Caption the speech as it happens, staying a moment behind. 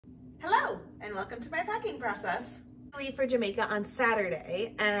Hello and welcome to my packing process. I leave for Jamaica on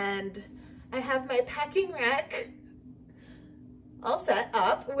Saturday and I have my packing rack all set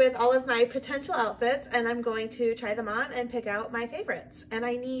up with all of my potential outfits, and I'm going to try them on and pick out my favorites. And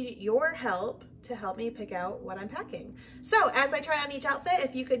I need your help to help me pick out what I'm packing. So as I try on each outfit,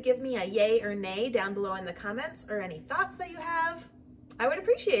 if you could give me a yay or nay down below in the comments, or any thoughts that you have, I would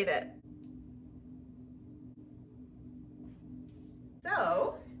appreciate it.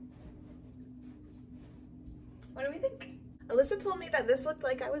 So, what do we think? Alyssa told me that this looked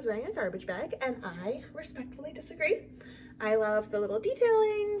like I was wearing a garbage bag, and I respectfully disagree. I love the little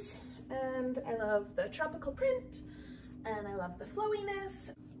detailings, and I love the tropical print, and I love the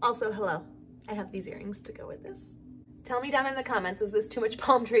flowiness. Also, hello, I have these earrings to go with this. Tell me down in the comments, is this too much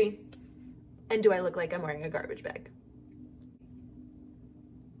palm tree? And do I look like I'm wearing a garbage bag?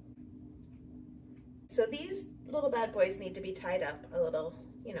 So these little bad boys need to be tied up a little,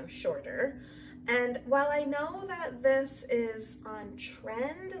 shorter. And while I know that this is on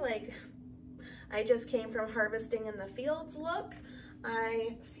trend, like I just came from harvesting in the fields look,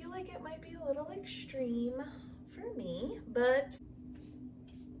 I feel like it might be a little extreme for me, but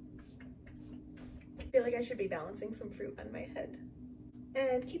I feel like I should be balancing some fruit on my head.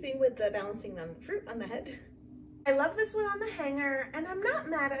 And keeping with the balancing on fruit on the head, I love this one on the hanger, and I'm not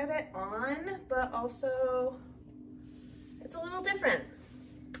mad at it on, but also it's a little different.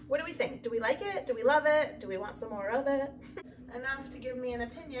 What do we think? Do we like it? Do we love it? Do we want some more of it? Enough to give me an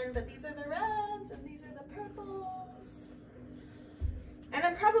opinion, but these are the reds and these are the purples. And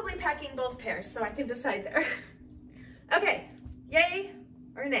I'm probably packing both pairs, so I can decide there. Okay, yay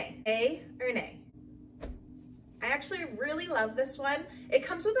or nay? Yay or nay? I actually really love this one. It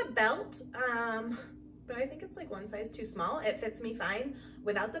comes with a belt, but I think it's like one size too small. It fits me fine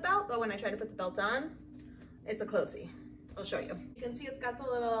without the belt, but when I try to put the belt on, it's a closey. I'll show you. You can see it's got the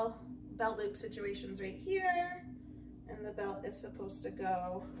little belt loop situations right here, and the belt is supposed to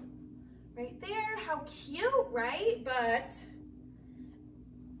go right there. How cute, right? But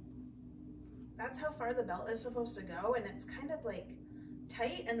that's how far the belt is supposed to go, and it's kind of like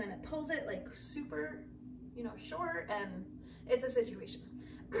tight, and then it pulls it like super, short, and it's a situation.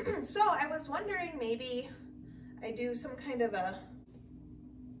 So I was wondering, maybe I do some kind of a,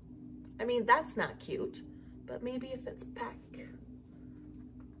 that's not cute, but maybe if it's back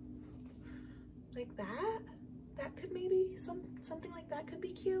like that, that could maybe, something like that could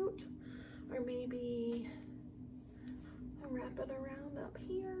be cute. Or maybe I wrap it around up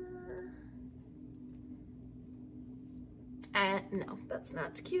here. No, that's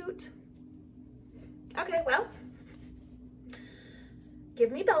not cute. Okay, well,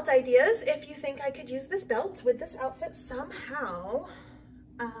 give me belt ideas if you think I could use this belt with this outfit somehow,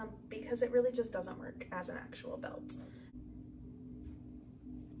 because it really just doesn't work as an actual belt.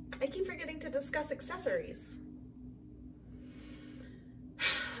 I keep forgetting to discuss accessories.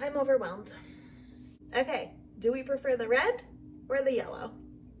 I'm overwhelmed. Okay, do we prefer the red or the yellow?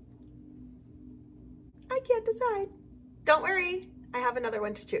 I can't decide. Don't worry, I have another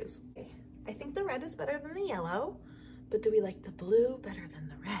one to choose. Okay, I think the red is better than the yellow, but do we like the blue better than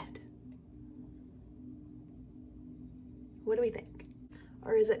the red? What do we think?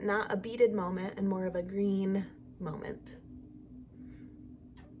 Or is it not a beaded moment and more of a green moment?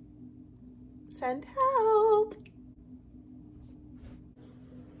 Send help.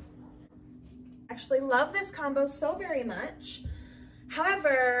 Actually love this combo so very much.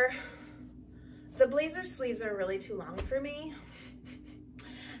 However, the blazer sleeves are really too long for me,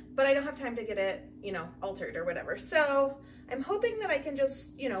 but I don't have time to get it, altered or whatever. So I'm hoping that I can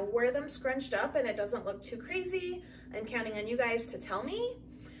just, wear them scrunched up and it doesn't look too crazy. I'm counting on you guys to tell me.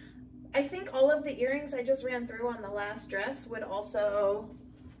 I think all of the earrings I just ran through on the last dress would also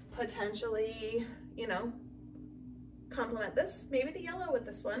potentially, complement this. Maybe the yellow with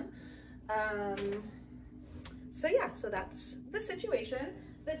this one. So yeah, so that's the situation.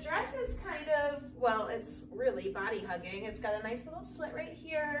 The dress is kind of, well, it's really body hugging. It's got a nice little slit right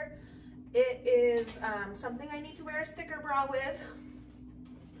here. It is something I need to wear a sticker bra with.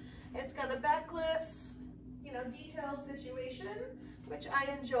 It's got a backless, detail situation, which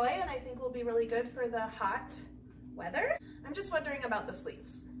I enjoy and I think will be really good for the hot weather. I'm just wondering about the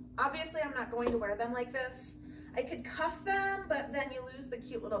sleeves. Obviously, I'm not going to wear them like this. I could cuff them, but then you lose the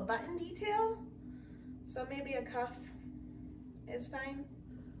cute little button detail. So maybe a cuff is fine.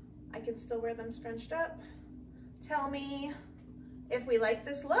 I can still wear them scrunched up. Tell me if we like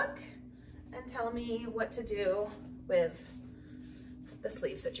this look and tell me what to do with the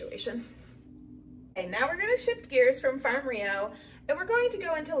sleeve situation. Okay, now we're gonna shift gears from Farm Rio and we're going to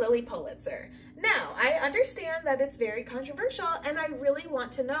go into Lily Pulitzer. Now, I understand that it's very controversial, and I really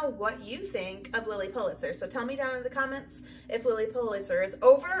want to know what you think of Lily Pulitzer. So tell me down in the comments if Lily Pulitzer is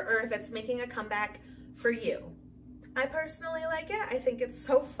over or if it's making a comeback for you. I personally like it. I think it's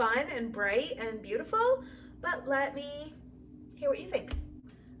so fun and bright and beautiful, but let me hear what you think.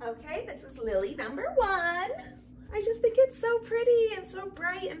 Okay, this is Lily number 1. I just think it's so pretty and so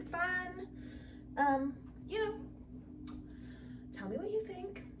bright and fun. You know, tell me what you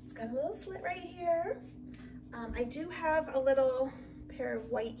think. It's got a little slit right here. I do have a little pair of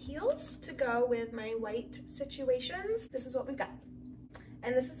white heels to go with my white situations. This is what we've got.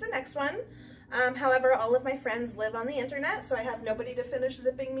 And this is the next one. However, all of my friends live on the internet, so I have nobody to finish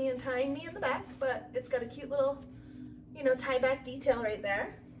zipping me and tying me in the back, but it's got a cute little, you know, tie back detail right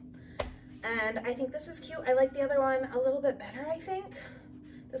there. And I think this is cute. I like the other one a little bit better, I think.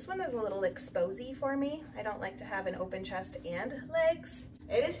 This one is a little exposy for me. I don't like to have an open chest and legs.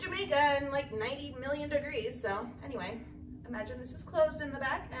 It is Jamaica and like 90 million degrees, so anyway, imagine this is closed in the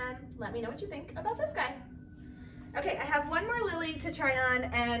back, and let me know what you think about this guy. Okay, I have one more Lily to try on,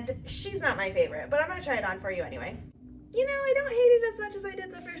 and she's not my favorite, but I'm gonna try it on for you anyway. You know, I don't hate it as much as I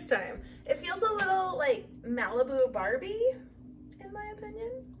did the first time. It feels a little like Malibu Barbie, in my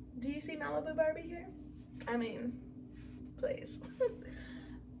opinion. Do you see Malibu Barbie here? I mean, please.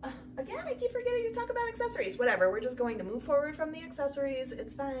 Again, I keep forgetting to talk about accessories. Whatever, we're just going to move forward from the accessories.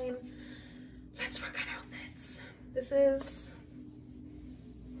 It's fine. Let's work on outfits. This is,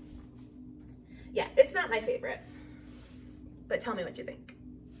 yeah, it's not my favorite, but tell me what you think.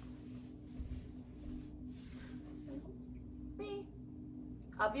 Me.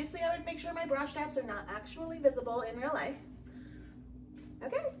 Obviously, I would make sure my bra straps are not actually visible in real life.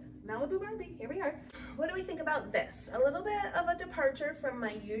 Okay, Malibu Barbie, here we are. What do we think about this? A little bit of a departure from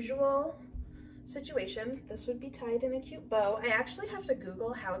my usual situation. This would be tied in a cute bow. I actually have to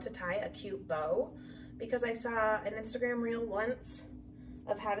Google how to tie a cute bow because I saw an Instagram reel once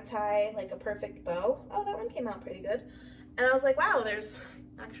of how to tie like a perfect bow. Oh, that one came out pretty good. And I was like, wow, there's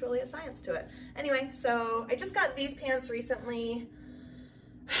actually a science to it. Anyway, so I just got these pants recently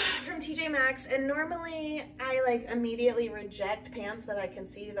from TJ Maxx, and normally I like immediately reject pants that I can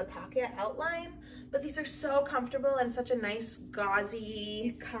see the pocket outline, but these are so comfortable and such a nice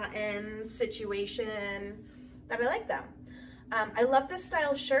gauzy cotton situation that I like them. I love this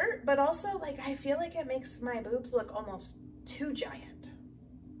style shirt, but also like I feel like it makes my boobs look almost too giant.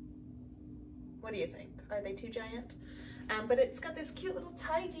 What do you think? Are they too giant? But it's got this cute little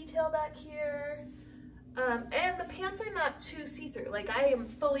tie detail back here. And the pants are not too see-through. Like I am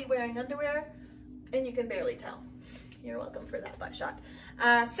fully wearing underwear and you can barely tell. You're welcome for that butt shot.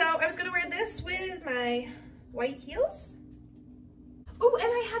 So I was gonna wear this with my white heels. Oh,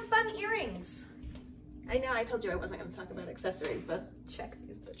 and I have fun earrings. I know I told you I wasn't gonna talk about accessories, but check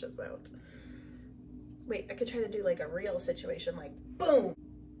these bitches out. Wait, I could try to do like a real situation, like boom,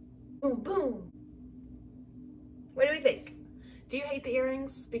 boom, boom. What do we think? Do you hate the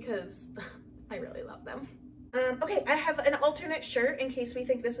earrings? Because I really love them. Okay, I have an alternate shirt in case we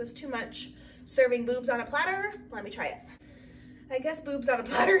think this is too much. Serving boobs on a platter. Let me try it. I guess boobs on a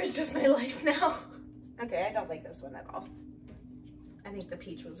platter is just my life now. Okay, I don't like this one at all. I think the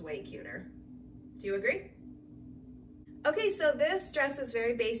peach was way cuter. Do you agree? Okay, so this dress is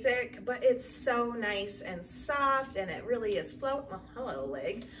very basic, but it's so nice and soft, and it really is well, hello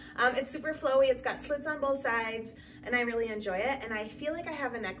leg. It's super flowy, it's got slits on both sides, and I really enjoy it, and I feel like I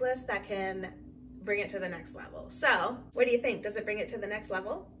have a necklace that can bring it to the next level. So, what do you think? Does it bring it to the next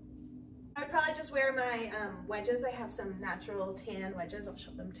level? I would probably just wear my wedges. I have some natural tan wedges. I'll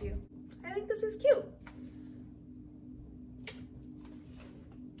show them to you. I think this is cute.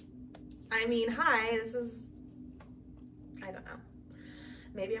 I mean, hi, this is, I don't know.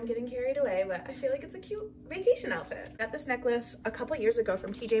 Maybe I'm getting carried away, but I feel like it's a cute vacation outfit. Got this necklace a couple years ago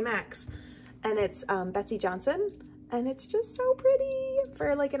from TJ Maxx, and it's Betsy Johnson, and it's just so pretty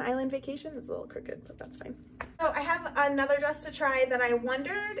for like an island vacation. It's a little crooked, but that's fine. So I have another dress to try that I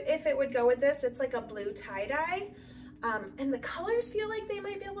wondered if it would go with this. It's like a blue tie-dye, and the colors feel like they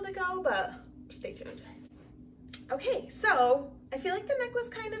might be able to go, but stay tuned. Okay, so I feel like the necklace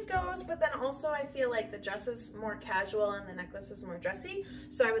kind of goes, but then also I feel like the dress is more casual and the necklace is more dressy.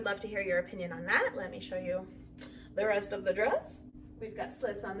 So I would love to hear your opinion on that. Let me show you the rest of the dress. We've got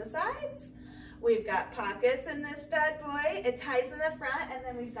slits on the sides. We've got pockets in this bad boy. It ties in the front, and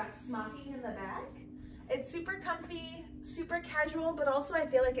then we've got smocking in the back. It's super comfy, super casual, but also I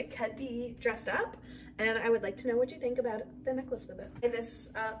feel like it could be dressed up. And I would like to know what you think about the necklace with it. Tie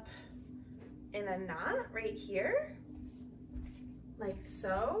this up in a knot right here, like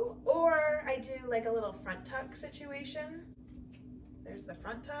so, or I do like a little front tuck situation. There's the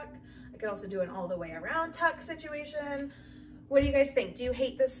front tuck. I could also do an all the way around tuck situation. What do you guys think? Do you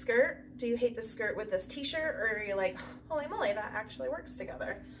hate this skirt? Do you hate the skirt with this t-shirt, or are you like, holy moly, that actually works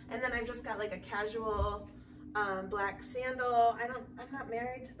together? And then I've just got like a casual black sandal. I'm not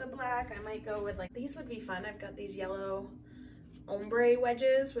married to the black. I might go with like, these would be fun. I've got these yellow ombre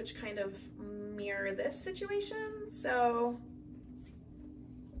wedges, which kind of mirror this situation. So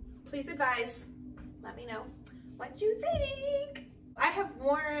please advise, let me know what you think. I have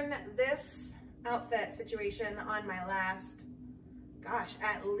worn this outfit situation on my last, gosh,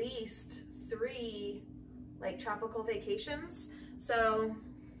 at least 3 like tropical vacations. So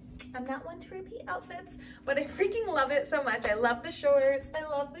I'm not one to repeat outfits, but I freaking love it so much. I love the shorts. I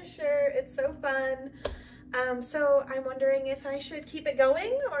love the shirt. It's so fun. So I'm wondering if I should keep it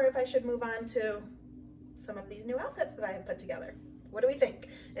going or if I should move on to some of these new outfits that I have put together. What do we think?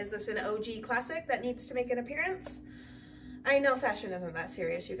 Is this an OG classic that needs to make an appearance? I know fashion isn't that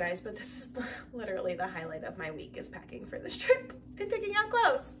serious, you guys, but this is literally the highlight of my week, is packing for this trip and picking out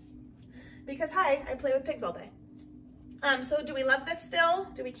clothes. Because hi, I play with pigs all day. So do we love this still?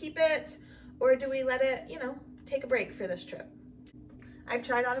 Do we keep it? Or do we let it, you know, take a break for this trip? I've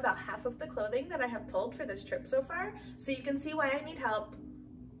tried on about half of the clothing that I have pulled for this trip so far, so you can see why I need help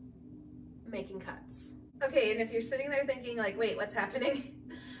making cuts. Okay, and if you're sitting there thinking like, wait, what's happening?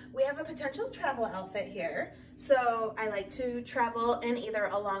 We have a potential travel outfit here. So I like to travel in either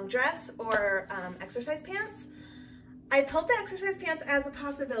a long dress or exercise pants. I pulled the exercise pants as a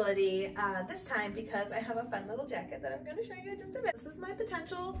possibility this time because I have a fun little jacket that I'm going to show you in just a minute. This is my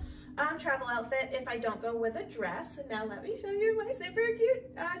potential travel outfit if I don't go with a dress. And now let me show you my super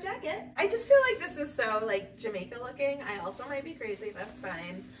cute jacket. I just feel like this is so like Jamaica looking. I also might be crazy, that's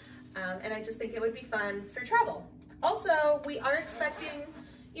fine. And I just think it would be fun for travel. Also, we are expecting,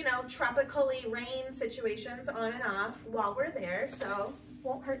 you know, tropically rain situations on and off while we're there, so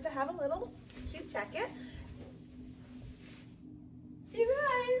won't hurt to have a little cute jacket. You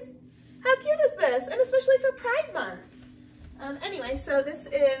guys, how cute is this? And especially for Pride Month. Anyway, so this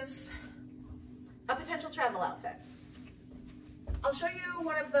is a potential travel outfit. I'll show you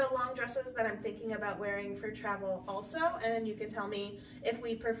one of the long dresses that I'm thinking about wearing for travel also, and you can tell me if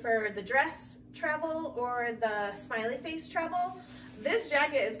we prefer the dress travel or the smiley face travel. This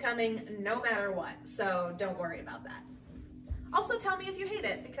jacket is coming no matter what, so don't worry about that. Also tell me if you hate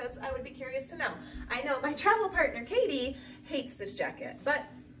it, because I would be curious to know. I know my travel partner, Katie, hates this jacket, but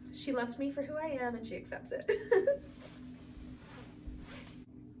she loves me for who I am and she accepts it.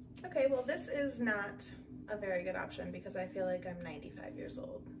 Okay, well this is not a very good option because I feel like I'm 95 years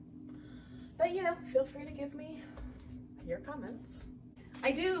old. But you know, feel free to give me your comments.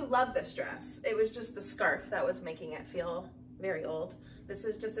 I do love this dress. It was just the scarf that was making it feel very old. This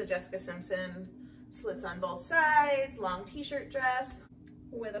is just a Jessica Simpson, slits on both sides, long t-shirt dress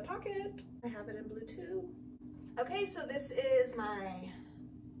with a pocket. I have it in blue too. Okay, so this is my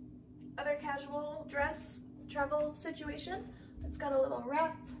other casual dress travel situation. It's got a little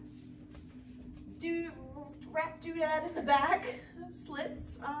wrap doodad in the back,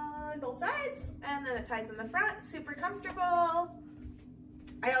 slits on both sides, and then it ties in the front. Super comfortable.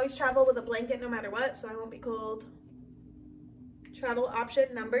 I always travel with a blanket no matter what, so I won't be cold. Travel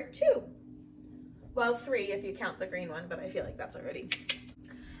option number 2. Well, 3 if you count the green one, but I feel like that's already.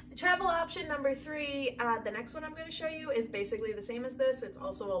 Travel option number 3, the next one I'm going to show you is basically the same as this. It's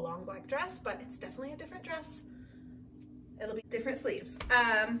also a long black dress, but it's definitely a different dress. It'll be different sleeves.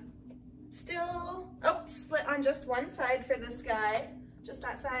 Still, oh, slit on just one side for this guy, just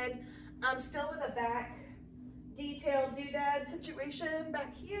that side. Still with a back detail doodad situation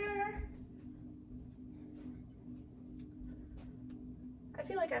back here. I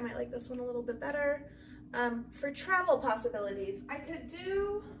feel like I might like this one a little bit better. For travel possibilities, I could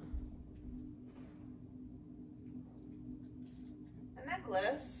do a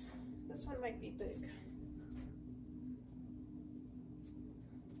necklace. This one might be big.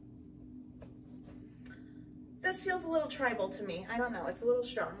 This feels a little tribal to me. I don't know, it's a little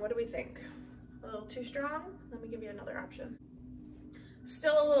strong. What do we think? A little too strong? Let me give you another option.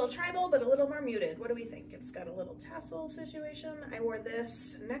 Still a little tribal, but a little more muted. What do we think? It's got a little tassel situation. I wore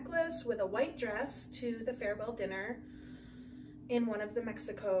this necklace with a white dress to the farewell dinner in one of the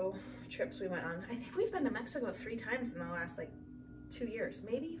Mexico trips we went on. I think we've been to Mexico 3 times in the last like 2 years,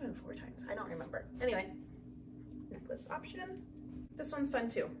 maybe even 4 times. I don't remember. Anyway, necklace option. This one's fun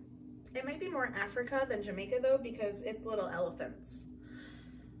too. It might be more Africa than Jamaica though, because it's little elephants.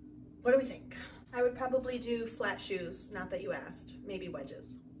 What do we think? I would probably do flat shoes, not that you asked, maybe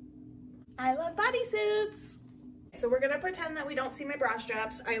wedges. I love bodysuits. So we're gonna pretend that we don't see my bra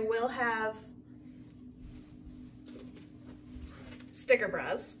straps. I will have sticker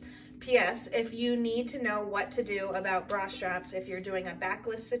bras. P.S. If you need to know what to do about bra straps, if you're doing a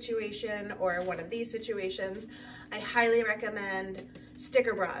backless situation or one of these situations, I highly recommend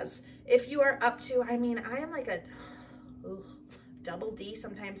sticker bras. If you are up to, I mean, I am like a double D,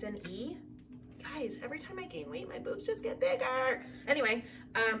 sometimes an E. Guys, every time I gain weight, my boobs just get bigger. Anyway,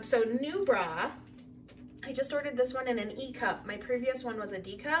 so new bra. I just ordered this one in an E cup. My previous one was a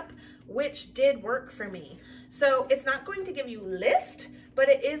D cup, which did work for me. So it's not going to give you lift, but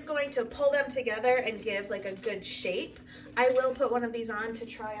it is going to pull them together and give like a good shape. I will put one of these on to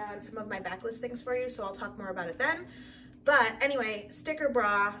try on some of my backless things for you, so I'll talk more about it then. But anyway, sticker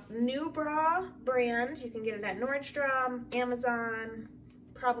bra, new bra brand. You can get it at Nordstrom, Amazon,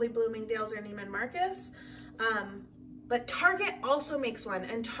 probably Bloomingdale's or Neiman Marcus. But Target also makes one,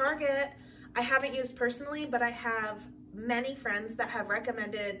 and Target, I haven't used personally, but I have many friends that have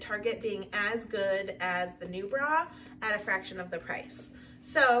recommended Target being as good as the new bra at a fraction of the price.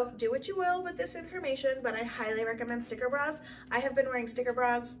 So do what you will with this information, but I highly recommend sticker bras. I have been wearing sticker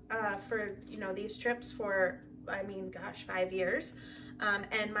bras for, you know, these trips for, I mean, gosh, 5 years.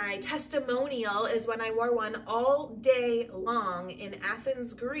 And my testimonial is when I wore one all day long in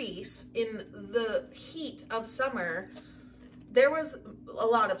Athens, Greece, in the heat of summer. There was a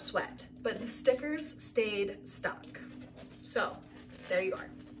lot of sweat, but the stickers stayed stuck. So there you are.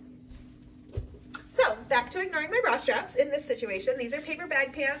 So back to ignoring my bra straps in this situation. These are paper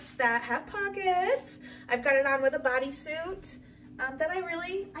bag pants that have pockets. I've got it on with a bodysuit that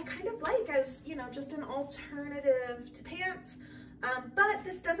I kind of like as, you know, just an alternative to pants. But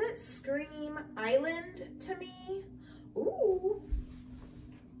this doesn't scream island to me. Ooh.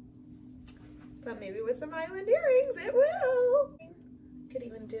 But maybe with some island earrings, it will. Could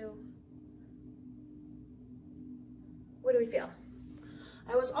even do, what do we feel?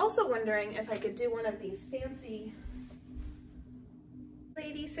 I was also wondering if I could do one of these fancy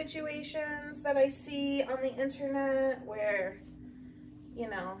lady situations that I see on the internet where, you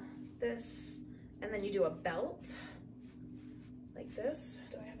know, this, and then you do a belt like this.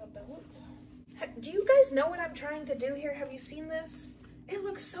 Do I have a belt? Do you guys know what I'm trying to do here? Have you seen this? It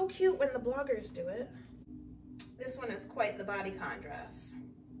looks so cute when the bloggers do it. This one is quite the bodycon dress.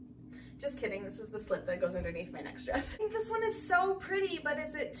 Just kidding, this is the slip that goes underneath my next dress. I think this one is so pretty, but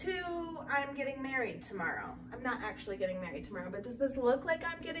is it too, I'm getting married tomorrow? I'm not actually getting married tomorrow, but does this look like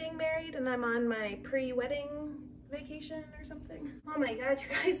I'm getting married and I'm on my pre-wedding vacation or something? Oh my God, you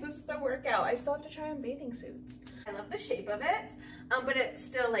guys, this is a workout. I still have to try on bathing suits. I love the shape of it, but it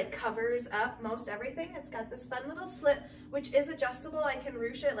still like covers up most everything. It's got this fun little slit, which is adjustable. I can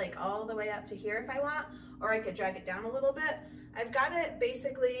ruche it like all the way up to here if I want, or I could drag it down a little bit. I've got it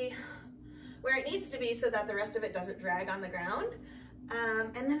basically where it needs to be so that the rest of it doesn't drag on the ground.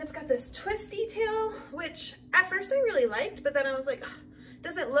 And then it's got this twist detail, which at first I really liked, but then I was like, ugh,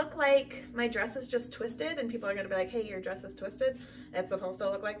 does it look like my dress is just twisted? And people are gonna be like, hey, your dress is twisted. It's supposed to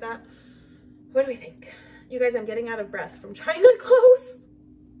look like that. What do we think? You guys, I'm getting out of breath from trying on clothes.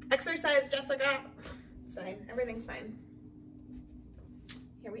 Exercise, Jessica. It's fine, everything's fine.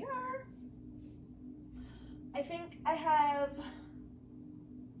 Here we are. I think I have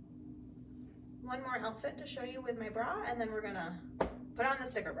one more outfit to show you with my bra, and then we're gonna put on the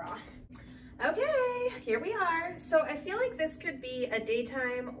sticker bra. Okay, here we are. So I feel like this could be a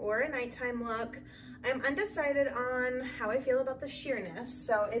daytime or a nighttime look. I'm undecided on how I feel about the sheerness.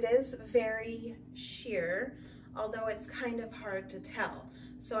 So it is very sheer, although it's kind of hard to tell.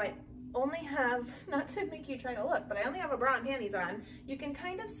 So I only have, not to make you try to look, but I only have a bra and panties on. You can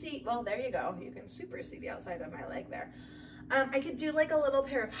kind of see, well, there you go. You can super see the outside of my leg there. I could do like a little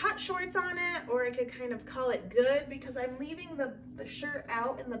pair of hot shorts on it, or I could kind of call it good because I'm leaving the shirt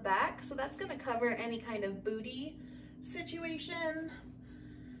out in the back. So that's gonna cover any kind of booty situation.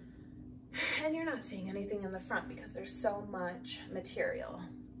 And you're not seeing anything in the front because there's so much material.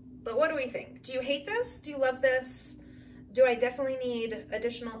 But what do we think? Do you hate this? Do you love this? Do I definitely need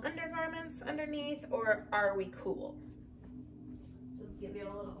additional undergarments underneath, or are we cool? Just give you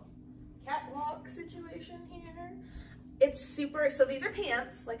a little catwalk situation here. It's super, so these are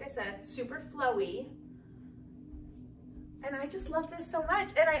pants, like I said, super flowy. And I just love this so much.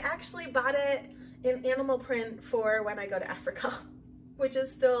 And I actually bought it in animal print for when I go to Africa, which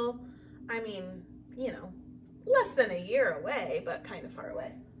is still, I mean, you know, less than a year away, but kind of far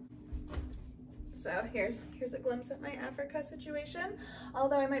away. So here's a glimpse at my Africa situation,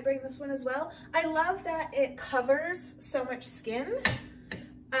 although I might bring this one as well. I love that it covers so much skin,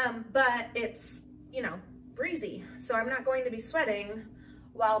 but it's, you know, breezy, so I'm not going to be sweating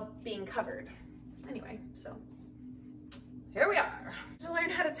while being covered. Anyway, so here we are. To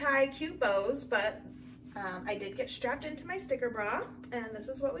learn how to tie cute bows, but I did get strapped into my sticker bra, and this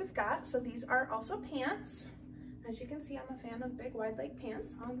is what we've got. So these are also pants. As you can see, I'm a fan of big wide leg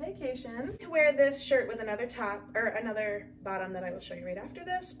pants on vacation. To wear this shirt with another top or another bottom that I will show you right after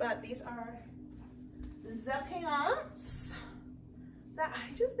this, but these are the pants that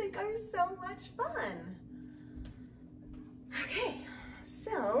I just think are so much fun. Okay,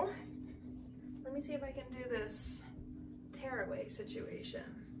 so let me see if I can do this tearaway situation.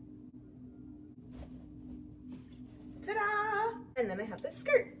 Ta-da! And then I have this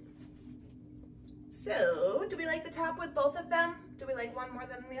skirt. So, do we like the top with both of them? Do we like one more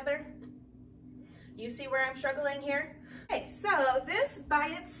than the other? You see where I'm struggling here? Okay, so this by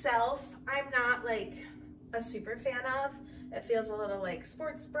itself, I'm not like a super fan of. It feels a little like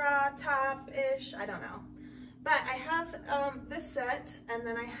sports bra top-ish, I don't know. But I have this set, and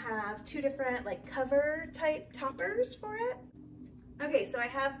then I have two different like cover type toppers for it. Okay, so I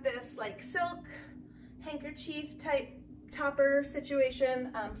have this like silk handkerchief type topper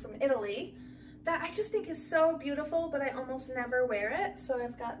situation from Italy that I just think is so beautiful, but I almost never wear it. So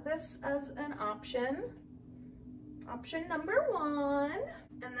I've got this as an option number 1,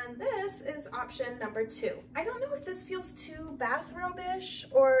 and then this is option number 2. I don't know if this feels too bathrobe-ish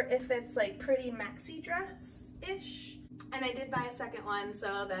or if it's like pretty maxi dress-ish. And I did buy a second one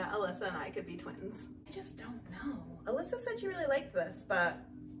so that Alyssa and I could be twins. I just don't know. Alyssa said she really liked this, but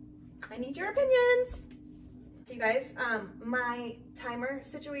I need your opinions. You guys, my timer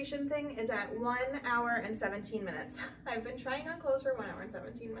situation thing is at 1 hour and 17 minutes. I've been trying on clothes for 1 hour and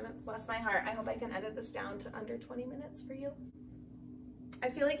 17 minutes, bless my heart. I hope I can edit this down to under 20 minutes for you. I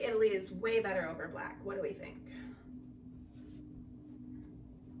feel like Italy is way better over black. What do we think?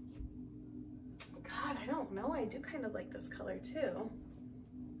 God, I don't know. I do kind of like this color too.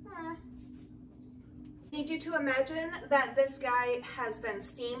 I need you to imagine that this guy has been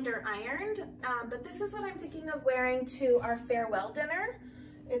steamed or ironed, but this is what I'm thinking of wearing to our farewell dinner.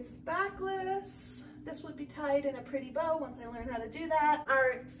 It's backless. This would be tied in a pretty bow once I learn how to do that.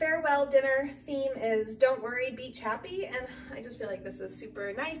 Our farewell dinner theme is Don't Worry, Beach Happy, and I just feel like this is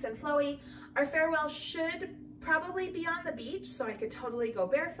super nice and flowy. Our farewell should probably be on the beach, so I could totally go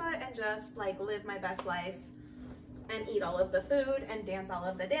barefoot and just like live my best life and eat all of the food and dance all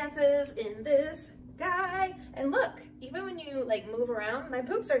of the dances in this guy. And look, even when you like move around, my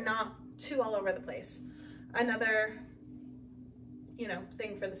poops are not too all over the place. Another, you know,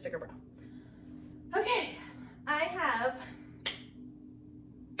 thing for the sticker bra. Okay, I have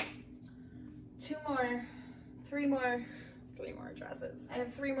three more dresses. I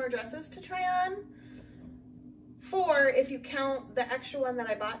have 3 more dresses to try on. 4 if you count the extra one that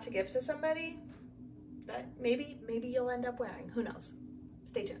I bought to give to somebody that maybe you'll end up wearing. Who knows?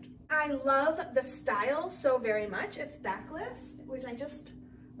 Stay tuned. I love the style so very much. It's backless, which I just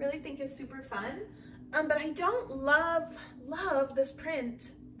really think is super fun. But I don't love this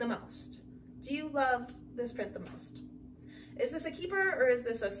print the most. Do you love this print the most? Is this a keeper or is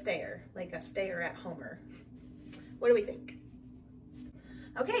this a stayer? Like a stayer at homer? What do we think?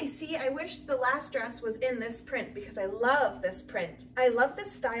 Okay, see, I wish the last dress was in this print because I love this print. I love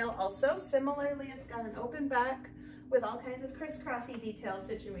this style also. Similarly, it's got an open back with all kinds of crisscrossy detail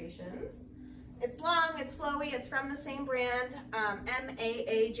situations. It's long, it's flowy, it's from the same brand,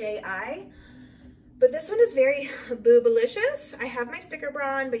 MAAJI. But this one is very boobalicious. I have my sticker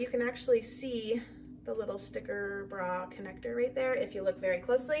bra on, but you can actually see the little sticker bra connector right there if you look very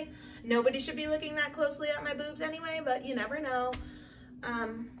closely. Nobody should be looking that closely at my boobs anyway, but you never know.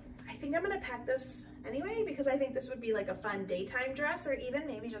 I think I'm gonna pack this anyway because I think this would be like a fun daytime dress, or even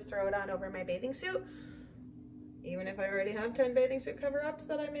maybe just throw it on over my bathing suit. Even if I already have 10 bathing suit cover-ups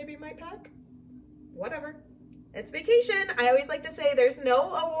that I maybe might pack. Whatever. It's vacation. I always like to say there's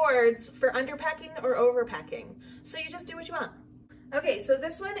no awards for underpacking or overpacking. So you just do what you want. Okay, so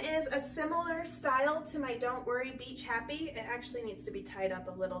this one is a similar style to my Don't Worry, Beach Happy. It actually needs to be tied up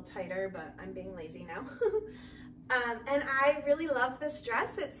a little tighter, but I'm being lazy now. And I really love this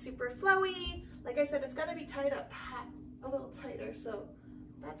dress. It's super flowy. Like I said, it's got to be tied up a little tighter. So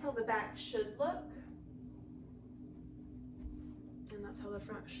that's how the back should look. And that's how the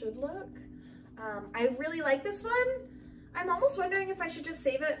front should look. I really like this one. I'm almost wondering if I should just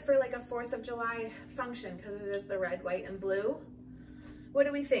save it for like a 4th of July function because it is the red, white, and blue. What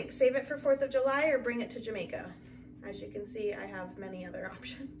do we think? Save it for 4th of July or bring it to Jamaica? As you can see, I have many other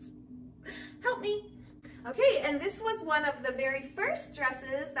options. Help me. Okay, and this was one of the very first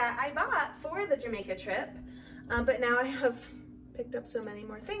dresses that I bought for the Jamaica trip, but now I have picked up so many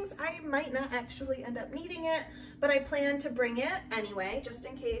more things, I might not actually end up needing it, but I plan to bring it anyway, just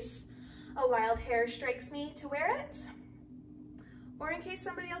in case a wild hair strikes me to wear it, or in case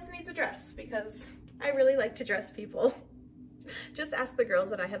somebody else needs a dress, because I really like to dress people. Just ask the girls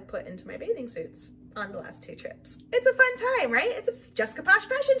that I have put into my bathing suits on the last 2 trips. It's a fun time, right? It's a Jessica Posh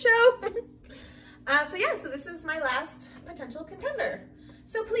fashion show. So yeah, so this is my last potential contender.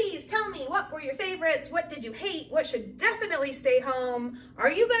 So please tell me, what were your favorites? What did you hate? What should definitely stay home?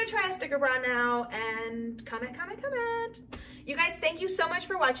 Are you gonna try a sticker bra now? And comment, comment, comment. You guys, thank you so much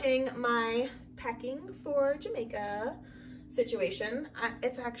for watching my packing for Jamaica situation.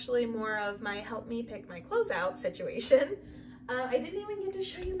 It's actually more of my help me pick my clothes out situation. I didn't even get to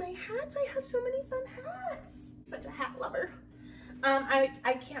show you my hats. I have so many fun hats. Such a hat lover.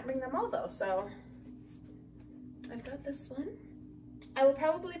 I can't bring them all though, so I've got this one. I will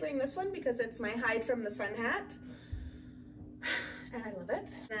probably bring this one because it's my hide from the sun hat. And I love it.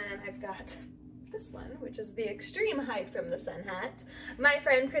 Then I've got this one, which is the extreme hide from the sun hat. My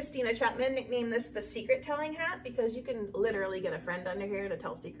friend Christina Chapman nicknamed this the secret telling hat because you can literally get a friend under here to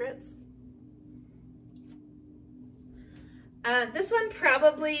tell secrets. This one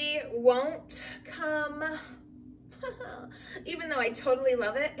probably won't come, even though I totally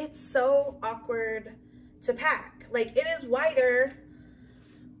love it. It's so awkward to pack. Like, it is wider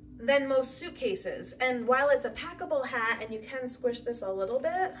than most suitcases. And while it's a packable hat and you can squish this a little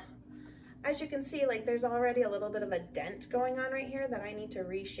bit, as you can see, like, there's already a little bit of a dent going on right here that I need to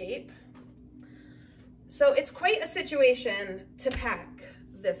reshape. So it's quite a situation to pack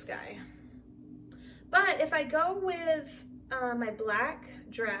this guy. But if I go with my black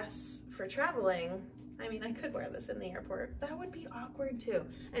dress for traveling, I mean, I could wear this in the airport. That would be awkward too.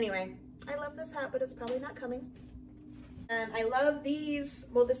 Anyway, I love this hat, but it's probably not coming. And I love these,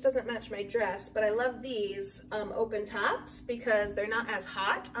 well, this doesn't match my dress, but I love these open tops because they're not as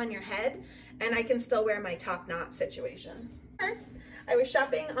hot on your head and I can still wear my top knot situation. I was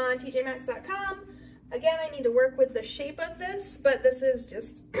shopping on tjmaxx.com. Again, I need to work with the shape of this, but this is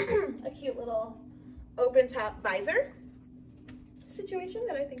just a cute little open top visor situation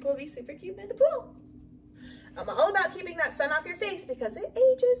that I think will be super cute by the pool. I'm all about keeping that sun off your face because it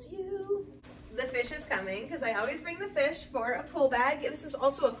ages you. The fish is coming because I always bring the fish for a pool bag. This is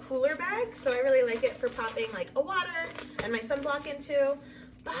also a cooler bag, so I really like it for popping like a water and my sunblock into.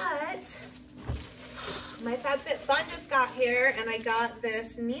 But my FabFitFun just got here and I got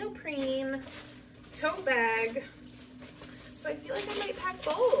this neoprene tote bag. So I feel like I might pack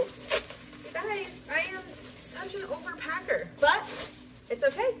both. You guys, I am such an overpacker, but it's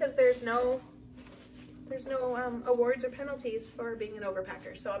okay because there's no awards or penalties for being an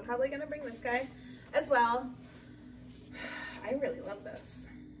overpacker. So I'm probably gonna bring this guy as well. I really love this.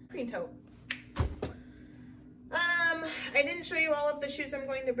 Green tote. I didn't show you all of the shoes I'm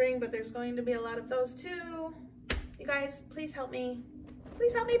going to bring, but there's going to be a lot of those too. You guys, please help me.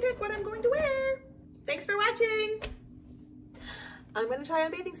 Please help me pick what I'm going to wear. Thanks for watching. I'm gonna try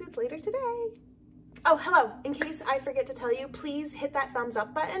on bathing suits later today. Oh, hello, in case I forget to tell you, please hit that thumbs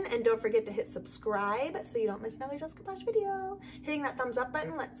up button and don't forget to hit subscribe so you don't miss another Jessica Posh video. Hitting that thumbs up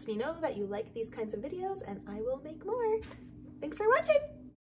button lets me know that you like these kinds of videos and I will make more. Thanks for watching.